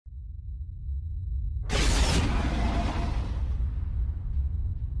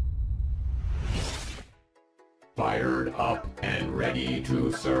fired up and ready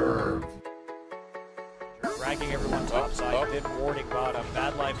to serve. Dragging everyone topside, then warning bottom.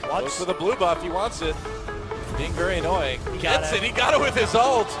 Madlife wants... Goes for the blue buff, he wants it. Being very annoying. He gets it, he got it with his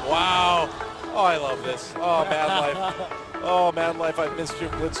ult. Wow. Oh, I love this. Oh, Madlife. Oh, Madlife, I missed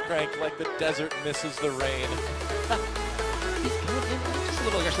your Blitzcrank like the desert misses the rain. He's going in just a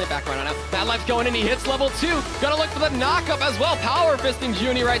little aggressive background now. Madlife's going in, he hits level 2. Gonna look for the knockup as well. Power fisting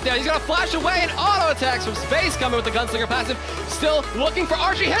Junie right there. He's gonna flash away and auto attacks from space coming with the Gunslinger passive. Still looking for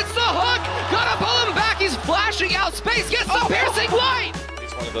Archie, hits the hook. Gonna pull him back, he's flashing out. Space gets the piercing light.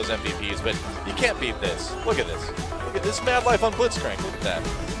 He's one of those MVPs, but you can't beat this. Look at this. Look at this Madlife on Blitzcrank. Look at that.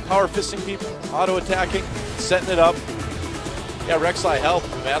 Power fisting people, auto attacking, setting it up. Yeah, Rek'Sai helped.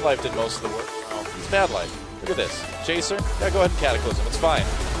 Madlife did most of the work. Oh, he's Madlife. Look at this. Chaser. Yeah, go ahead and Cataclysm. It's fine.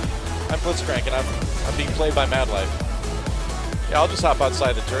 I'm Blitzcrank and I'm being played by Madlife. Yeah, I'll just hop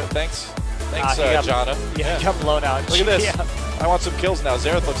outside the turret. Thanks. Thanks, Jana. Yeah, come low now. Look at this. I want some kills now.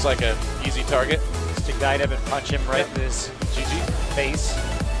 Xerath looks like an easy target. Just ignite him and punch him right in his GG. face.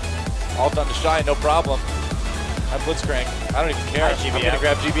 All done to Shy, no problem. I'm Blitzcrank. I don't even care. I'm going to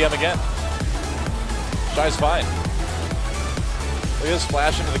grab GBM again. Shy's fine. Look at this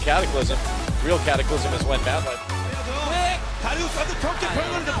flash into the Cataclysm. Real Cataclysm is when Madlife.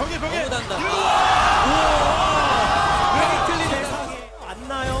 안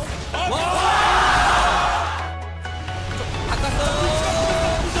나요?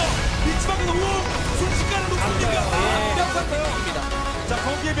 자,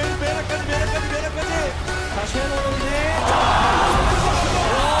 거기에 메라까지 다시 해놓는데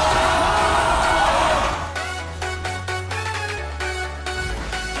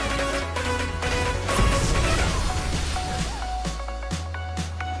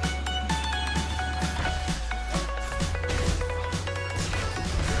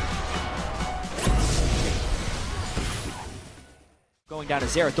going down to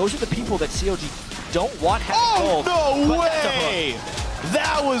Xerath. Those are the people that COG don't want having gold. Oh, no way!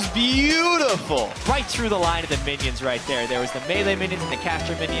 That was beautiful! Right through the line of the minions right there. There was the melee minions and the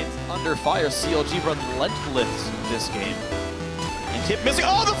caster minions. Under fire, CLG relentless this game. And Tip missing.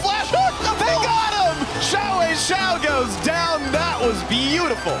 Oh, the flash hook! They got him! Xiao goes down. That was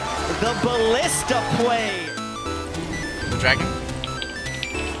beautiful. The ballista play. Dragon.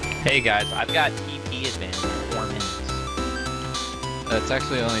 Hey guys, I've got TP advantage 4 minutes. It's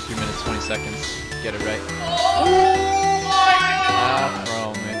actually only 3 minutes 20 seconds. Get it right. Oh my god!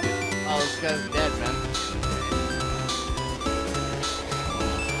 Bro, man. Oh, this guy's dead, man.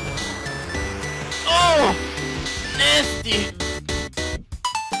 Oh! Nasty!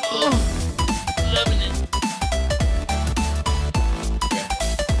 Oh! Loving it. Okay.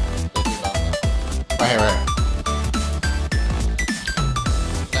 Right here.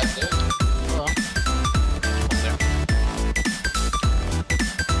 That's it? Oh. Almost there.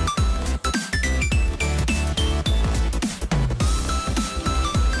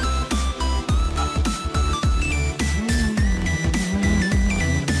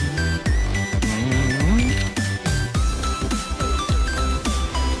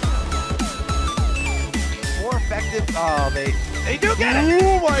 Oh, they do get it!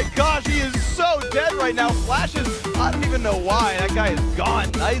 Oh my gosh, he is so dead right now. Flashes, I don't even know why. That guy is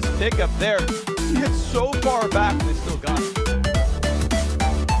gone. Nice pickup there. He hit so far back, and they still got it.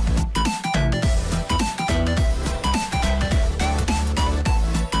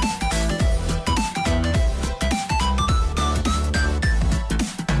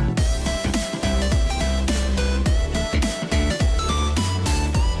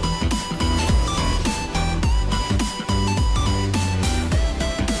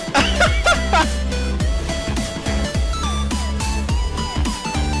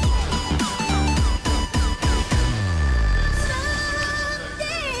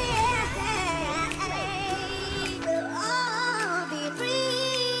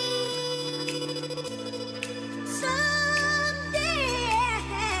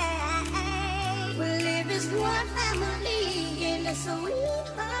 One family in the sweet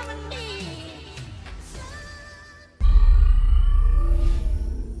home.